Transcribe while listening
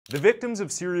The victims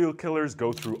of serial killers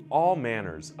go through all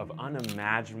manners of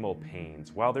unimaginable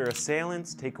pains while their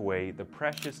assailants take away the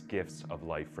precious gifts of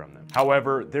life from them.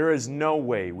 However, there is no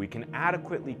way we can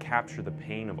adequately capture the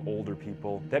pain of older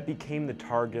people that became the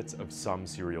targets of some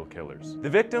serial killers. The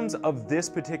victims of this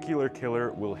particular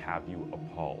killer will have you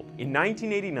appalled. In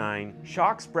 1989,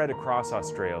 shock spread across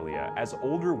Australia as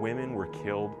older women were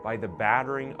killed by the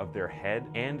battering of their head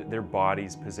and their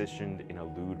bodies positioned in a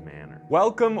lewd manner.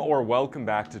 Welcome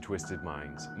back to Twisted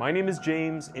Minds. My name is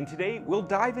James, and today we'll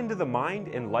dive into the mind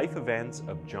and life events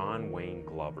of John Wayne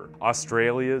Glover,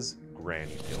 Australia's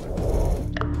granny killer.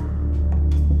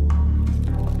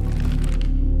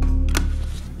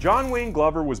 John Wayne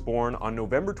Glover was born on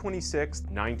November 26,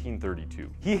 1932.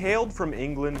 He hailed from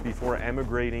England before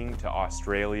emigrating to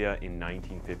Australia in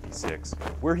 1956,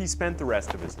 where he spent the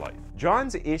rest of his life.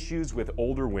 John's issues with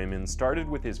older women started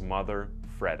with his mother,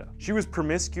 Freda. She was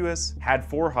promiscuous, had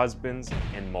 4 husbands,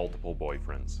 and multiple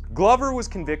boyfriends. Glover was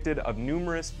convicted of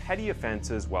numerous petty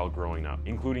offenses while growing up,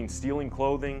 including stealing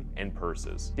clothing and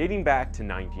purses, dating back to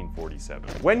 1947.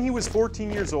 When he was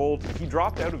 14 years old, he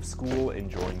dropped out of school and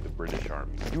joined the British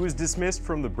Army. He was dismissed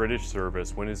from the British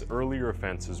service when his earlier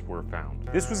offenses were found.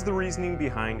 This was the reasoning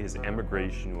behind his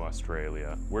emigration to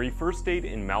Australia, where he first stayed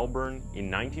in Melbourne in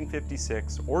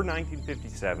 1956 or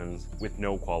 1957 with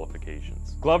no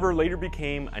qualifications. Glover later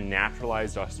became a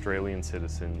naturalized Australian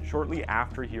citizen shortly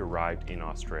after he arrived in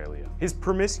Australia. His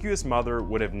promiscuous mother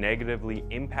would have negatively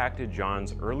impacted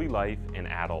John's early life and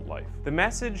adult life. The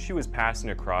message she was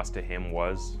passing across to him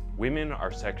was, women are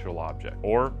sexual objects.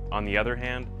 Or, on the other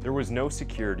hand, there was no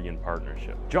security in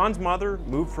partnership. John's mother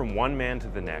moved from one man to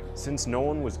the next since no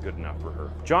one was good enough for her.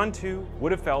 John, too,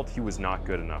 would have felt he was not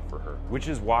good enough for her, which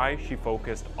is why she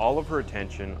focused all of her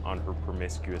attention on her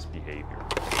promiscuous behavior.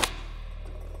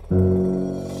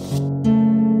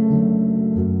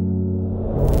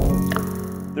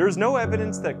 There is no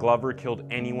evidence that Glover killed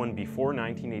anyone before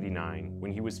 1989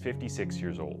 when he was 56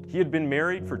 years old. He had been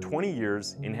married for 20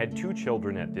 years and had 2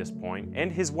 children at this point,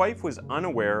 and his wife was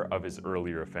unaware of his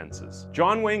earlier offenses.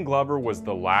 John Wayne Glover was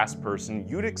the last person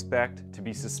you'd expect to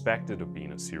be suspected of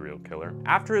being a serial killer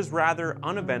after his rather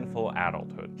uneventful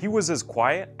adulthood. He was as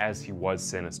quiet as he was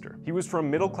sinister. He was from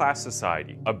middle-class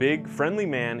society, a big, friendly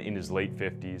man in his late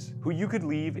 50s who you could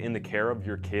leave in the care of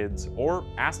your kids or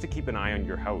ask to keep an eye on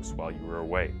your house while you were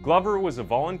away. Glover was a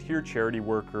volunteer charity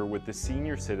worker with the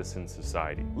Senior Citizen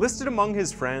Society. Listed among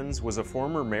his friends was a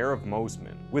former mayor of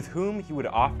Mosman, with whom he would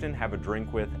often have a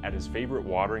drink with at his favorite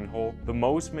watering hole, the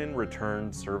Mosman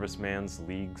Returned Servicemen's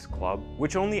League's Club,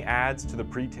 which only adds to the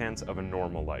pretense of a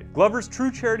normal life. Glover's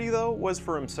true charity, though, was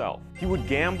for himself. He would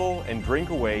gamble and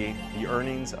drink away the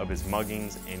earnings of his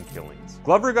muggings and killings.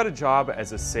 Glover got a job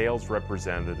as a sales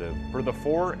representative for the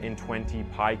 4 and 20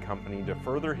 Pie Company to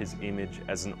further his image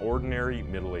as an ordinary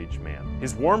middle-aged man.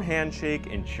 His warm handshake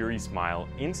and cheery smile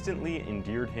instantly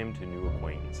endeared him to new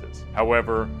acquaintances.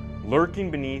 However, lurking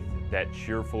beneath that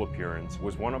cheerful appearance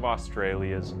was one of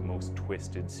Australia's most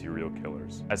twisted serial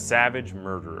killers, a savage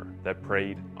murderer that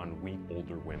preyed on weak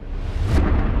older women.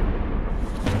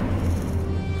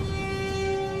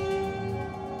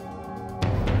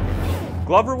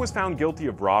 Glover was found guilty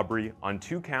of robbery on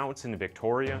 2 counts in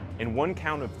Victoria and 1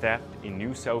 count of theft in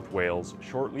New South Wales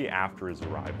shortly after his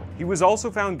arrival. He was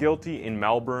also found guilty in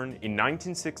Melbourne in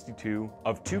 1962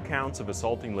 of 2 counts of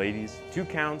assaulting ladies, 2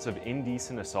 counts of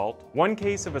indecent assault, 1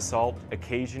 case of assault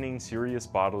occasioning serious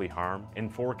bodily harm,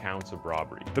 and 4 counts of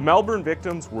robbery. The Melbourne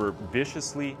victims were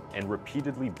viciously and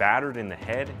repeatedly battered in the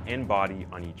head and body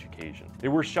on each occasion. They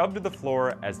were shoved to the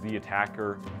floor as the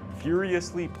attacker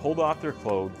furiously pulled off their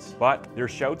clothes, but their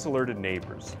shouts alerted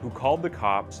neighbors, who called the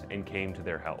cops and came to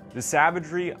their help. The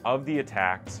savagery of the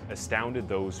attacks astounded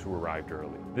those who arrived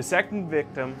early. The second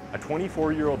victim, a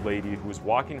 24-year-old lady who was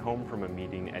walking home from a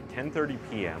meeting at 10:30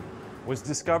 p.m., was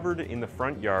discovered in the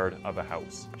front yard of a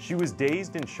house. She was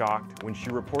dazed and shocked when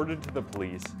she reported to the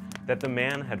police that the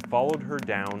man had followed her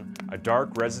down a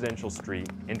dark residential street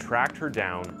and tracked her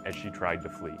down as she tried to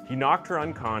flee. He knocked her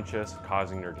unconscious,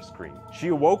 causing her to scream. She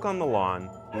awoke on the lawn,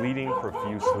 bleeding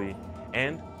profusely,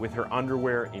 and with her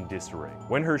underwear in disarray.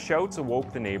 When her shouts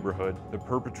awoke the neighborhood, the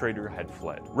perpetrator had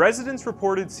fled. Residents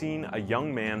reported seeing a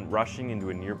young man rushing into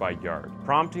a nearby yard,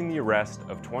 prompting the arrest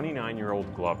of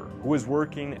 29-year-old Glover, who was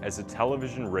working as a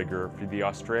television rigger for the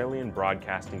Australian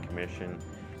Broadcasting Commission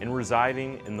and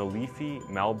residing in the leafy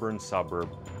Melbourne suburb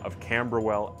of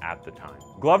Camberwell at the time.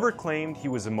 Glover claimed he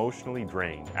was emotionally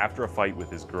drained after a fight with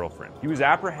his girlfriend. He was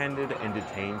apprehended and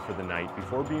detained for the night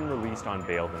before being released on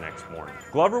bail the next morning.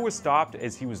 Glover was stopped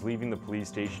as he was leaving the police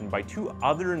station by two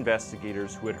other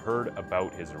investigators who had heard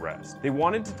about his arrest. They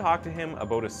wanted to talk to him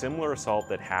about a similar assault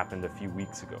that happened a few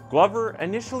weeks ago. Glover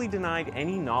initially denied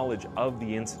any knowledge of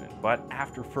the incident, but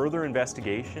after further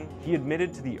investigation, he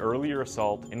admitted to the earlier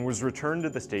assault and was returned to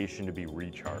the station to be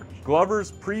recharged.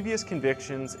 Glover's previous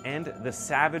convictions and the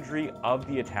savagery of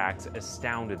the attacks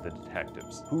astounded the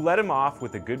detectives, who let him off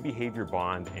with a good behavior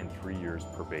bond and 3 years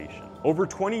probation. Over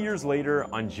 20 years later,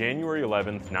 on January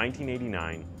 11th,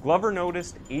 1989, Glover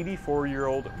noticed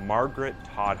 84-year-old Margaret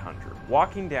Todhunter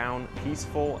walking down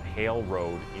peaceful Hale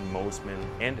Road in Mosman,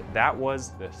 and that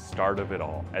was the start of it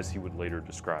all, as he would later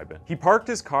describe it. He parked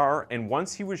his car, and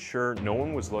once he was sure no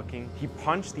one was looking, he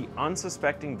punched the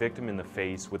unsuspecting victim in the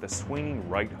face with a swinging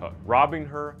right hook, robbing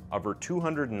her of her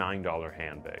 $209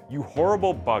 handbag. "You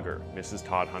horrible bugger," Mrs.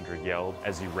 Todhunter yelled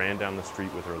as he ran down the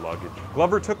street with her luggage.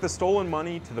 Glover took the stolen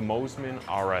money to the Mosman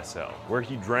RSL, where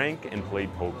he drank and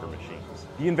played poker machines.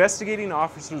 The investigating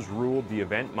officers ruled the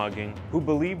event mugging, who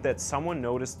believed that someone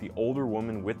noticed the older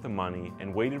woman with the money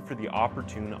and waited for the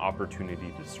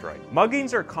opportunity to strike.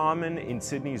 Muggings are common in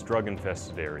Sydney's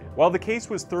drug-infested area. While the case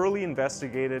was thoroughly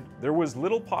investigated, there was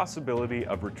little possibility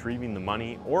of retrieving the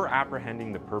money or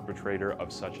apprehending the perpetrator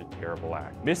of such a terrible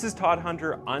act. Mrs.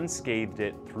 Todhunter unscathed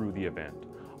it through the event,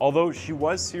 although she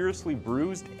was seriously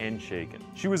bruised and shaken.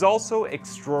 She was also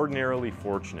extraordinarily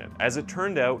fortunate, as it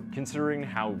turned out, considering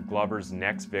how Glover's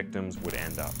next victims would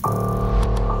end up.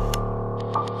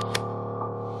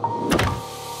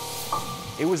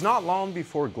 It was not long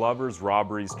before Glover's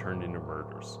robberies turned into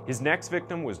murders. His next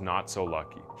victim was not so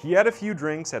lucky. He had a few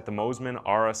drinks at the Mosman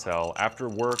RSL after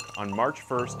work on March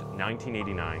 1st,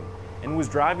 1989, and was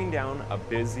driving down a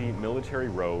busy military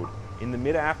road in the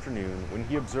mid-afternoon when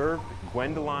he observed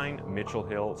Gwendoline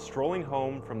Mitchell-Hill strolling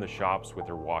home from the shops with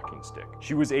her walking stick.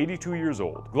 She was 82 years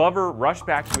old. Glover rushed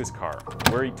back to his car,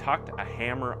 where he tucked a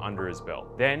hammer under his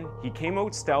belt. Then he came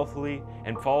out stealthily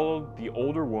and followed the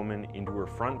older woman into her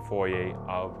front foyer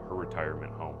of her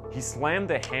retirement home. He slammed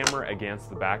the hammer against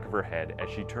the back of her head as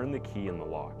she turned the key in the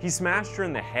lock. He smashed her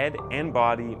in the head and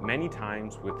body many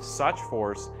times with such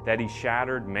force that he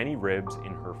shattered many ribs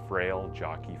in her frail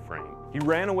jockey frame. He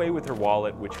ran away with her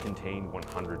wallet, which contained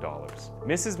 $100.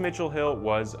 Mrs. Mitchell-Hill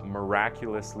was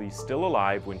miraculously still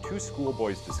alive when two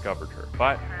schoolboys discovered her,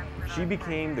 but she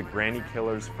became the granny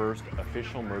killer's first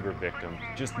official murder victim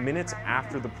just minutes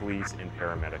after the police and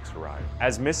paramedics arrived.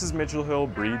 As Mrs. Mitchell-Hill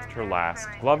breathed her last,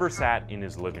 Glover sat in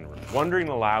his living room, wondering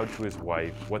aloud to his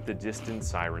wife what the distant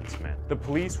sirens meant. The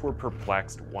police were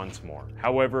perplexed once more.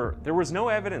 However, there was no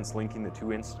evidence linking the two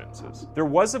incidences. There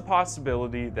was a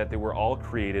possibility that they were all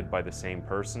created by the same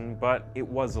person, but it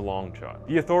was a long shot.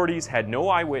 The authorities had no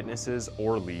eyewitnesses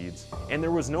or leads, and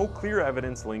there was no clear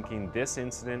evidence linking this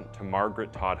incident to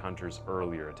Margaret Todhunter's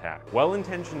earlier attack.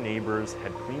 Well-intentioned neighbors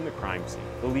had cleaned the crime scene,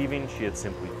 believing she had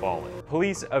simply fallen.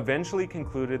 Police eventually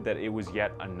concluded that it was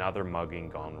yet another mugging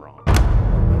gone wrong.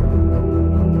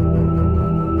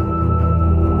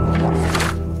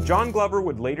 John Glover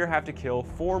would later have to kill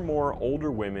 4 more older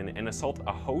women and assault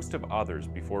a host of others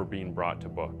before being brought to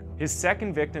book. His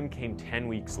second victim came 10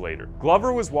 weeks later.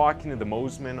 Glover was walking to the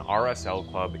Mosman RSL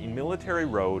Club in Military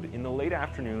Road in the late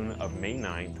afternoon of May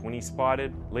 9th when he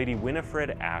spotted Lady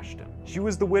Winifred Ashton. She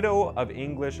was the widow of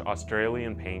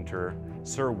English-Australian painter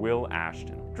Sir Will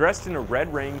Ashton, dressed in a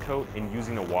red raincoat and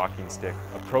using a walking stick,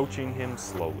 approaching him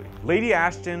slowly. Lady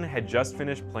Ashton had just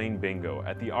finished playing bingo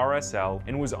at the RSL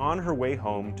and was on her way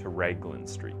home to Raglan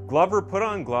Street. Glover put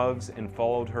on gloves and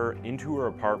followed her into her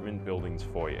apartment building's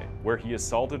foyer, where he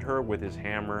assaulted her with his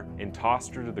hammer and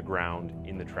tossed her to the ground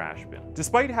in the trash bin.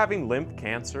 Despite having limp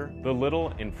cancer, the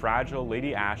little and fragile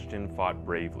Lady Ashton fought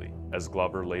bravely, as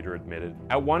Glover later admitted.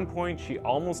 At one point, she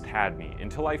almost had me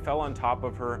until I fell on top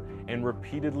of her and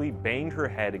repeatedly banged her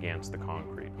head against the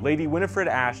concrete. Lady Winifred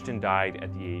Ashton died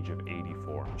at the age of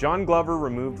 84. John Glover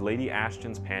removed Lady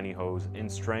Ashton's pantyhose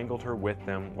and strangled her with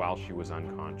them while she was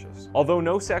unconscious. Although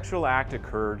no sexual act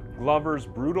occurred, Glover's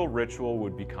brutal ritual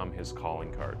would become his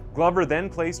calling card. Glover then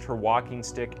placed her walking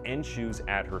stick and shoes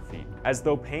at her feet, as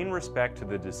though paying respect to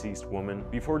the deceased woman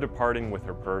before departing with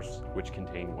her purse, which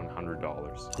contained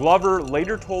 $100. Glover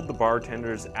later told the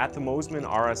bartenders at the Mosman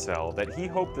RSL that he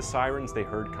hoped the sirens they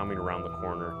heard coming around the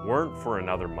corner weren't for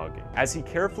another mugging, as he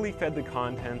carefully carefully fed the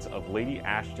contents of Lady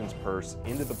Ashton's purse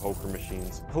into the poker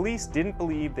machines, police didn't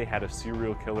believe they had a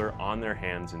serial killer on their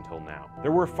hands until now.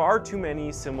 There were far too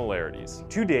many similarities.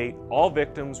 To date, all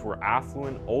victims were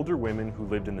affluent, older women who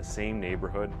lived in the same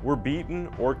neighborhood, were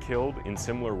beaten or killed in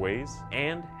similar ways,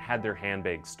 and had their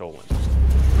handbags stolen.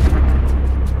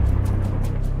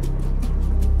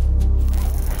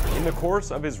 In the course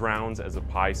of his rounds as a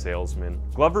pie salesman,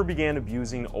 Glover began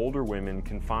abusing older women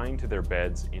confined to their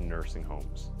beds in nursing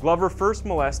homes. Glover first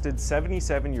molested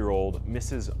 77-year-old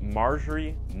Mrs.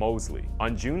 Marjorie Mosley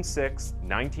on June 6,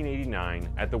 1989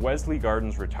 at the Wesley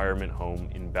Gardens retirement home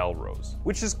in Belrose,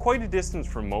 which is quite a distance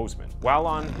from Mosman, while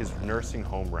on his nursing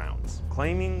home rounds,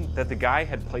 claiming that the guy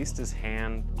had placed his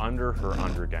hand under her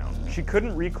undergown. She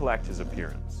couldn't recollect his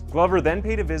appearance. Glover then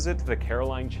paid a visit to the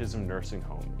Caroline Chisholm nursing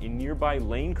home in nearby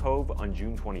Lane Cove on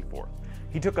June 24th.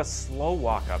 He took a slow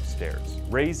walk upstairs,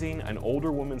 raising an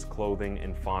older woman's clothing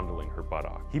and fondling her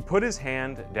buttock. He put his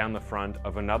hand down the front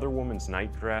of another woman's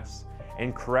nightdress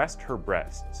and caressed her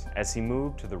breasts as he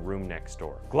moved to the room next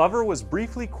door. Glover was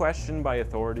briefly questioned by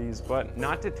authorities, but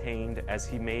not detained, as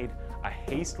he made a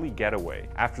hastily getaway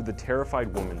after the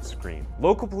terrified woman screamed.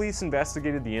 Local police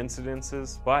investigated the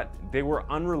incidences, but they were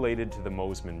unrelated to the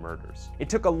Mosman murders. It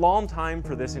took a long time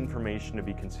for this information to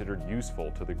be considered useful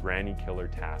to the Granny Killer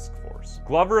Task Force.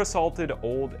 Glover assaulted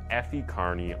old Effie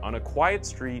Carney on a quiet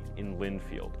street in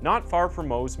Linfield, not far from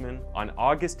Mosman, on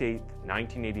August 8,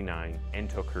 1989, and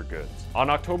took her goods.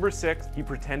 On October 6th, he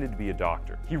pretended to be a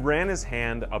doctor. He ran his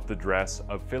hand up the dress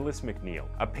of Phyllis McNeil,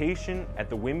 a patient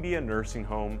at the Wimbia nursing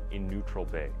home in Neutral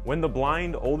Bay. When the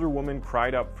blind older woman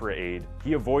cried up for aid,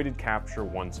 he avoided capture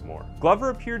once more.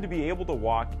 Glover appeared to be able to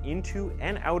walk into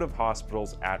and out of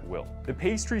hospitals at will. The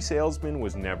pastry salesman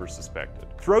was never suspected.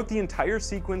 Throughout the entire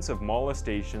sequence of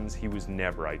molestations, he was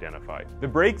never identified. The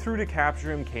breakthrough to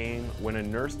capture him came when a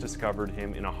nurse discovered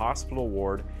him in a hospital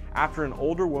ward after an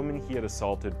older woman he had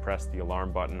assaulted pressed the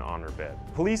alarm button on her bed.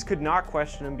 Police could not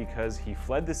question him because he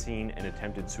fled the scene and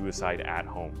attempted suicide at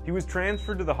home. He was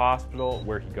transferred to the hospital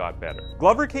where he got better.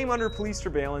 Glover came under police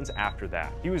surveillance after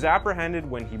that. He was apprehended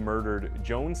when he murdered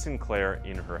Joan Sinclair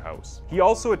in her house. He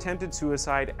also attempted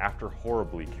suicide after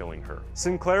horribly killing her.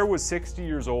 Sinclair was 60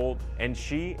 years old, and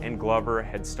she and Glover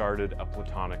had started a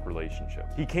platonic relationship.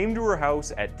 He came to her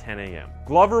house at 10 a.m.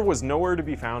 Glover was nowhere to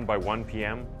be found by 1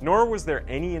 p.m., nor was there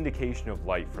any indication of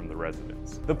life from the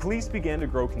residence. The police began to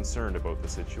grow concerned about the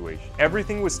situation.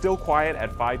 Everything was still quiet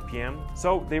at 5 p.m.,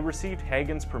 so they received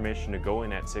Hagen's permission to go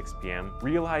in at 6 p.m.,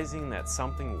 realizing that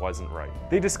something wasn't right.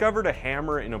 They discovered a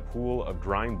hammer in a pool of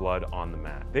drying blood on the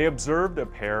mat. They observed a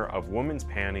pair of women's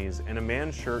panties and a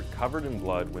man's shirt covered in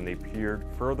blood when they peered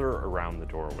further around the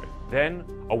doorway. Then,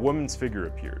 a woman's figure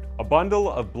appeared. A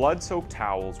bundle of blood-soaked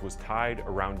towels was tied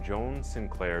around Joan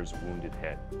Sinclair's wounded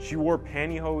head. She wore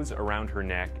pantyhose around her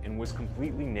neck and was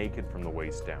completely naked from the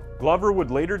waist down. Glover would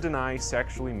later deny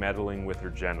sexually meddling with her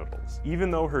genitals,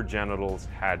 even though her genitals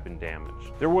had been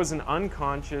damaged. There was an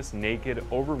unconscious, naked,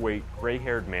 overweight,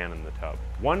 gray-haired man in the tub.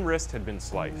 One wrist had been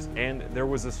sliced, and there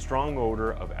was a strong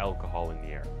odor of alcohol in the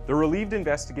air. The relieved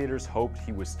investigators hoped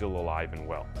he was still alive and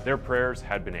well. Their prayers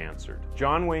had been answered.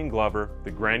 John Wayne Glover,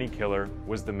 the Granny Killer,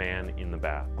 was the man in the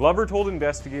bath. Glover told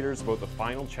investigators about the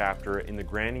final chapter in the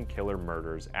Granny Killer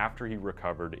murders after he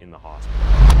recovered in the hospital.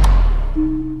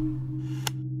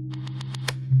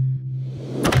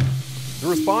 The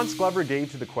response Glover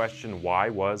gave to the question why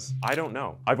was, "I don't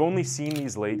know. I've only seen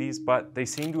these ladies, but they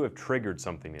seem to have triggered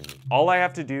something in me. All I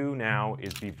have to do now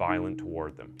is be violent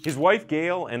toward them." His wife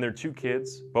Gail and their 2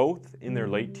 kids, both in their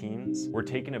late teens, were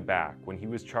taken aback when he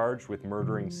was charged with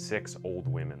murdering 6 old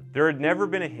women. There had never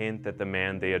been a hint that the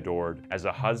man they adored as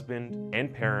a husband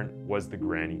and parent was the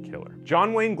Granny Killer.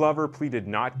 John Wayne Glover pleaded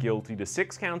not guilty to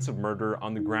 6 counts of murder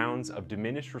on the grounds of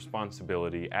diminished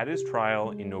responsibility at his trial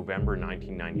in November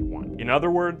 1991. In other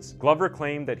words, Glover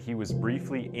claimed that he was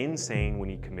briefly insane when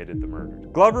he committed the murder.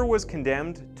 Glover was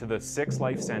condemned to the 6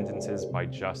 life sentences by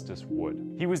Justice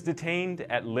Wood. He was detained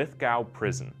at Lithgow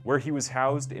Prison, where he was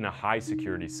housed in a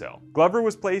high-security cell. Glover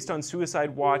was placed on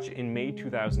suicide watch in May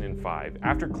 2005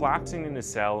 after collapsing in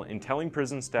his cell and telling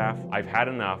prison staff, "I've had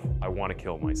enough, I want to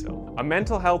kill myself." A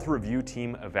mental health review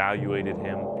team evaluated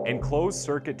him, and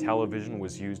closed-circuit television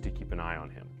was used to keep an eye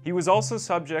on him. He was also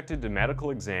subjected to medical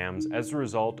exams as a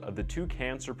result of the 2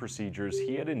 cancer procedures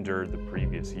he had endured the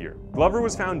previous year. Glover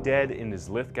was found dead in his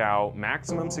Lithgow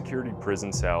maximum security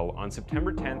prison cell on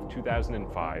September 10,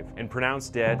 2005, and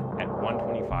pronounced dead at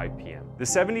 1:25 p.m. The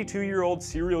 72-year-old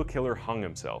serial killer hung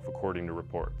himself, according to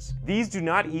reports. These do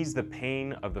not ease the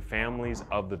pain of the families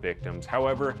of the victims.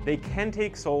 However, they can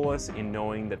take solace in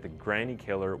knowing that the Granny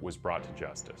Killer was brought to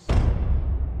justice.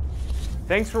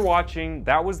 Thanks for watching.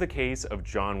 That was the case of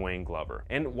John Wayne Glover.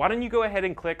 And why don't you go ahead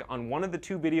and click on one of the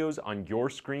 2 videos on your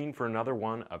screen for another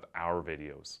one of our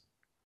videos.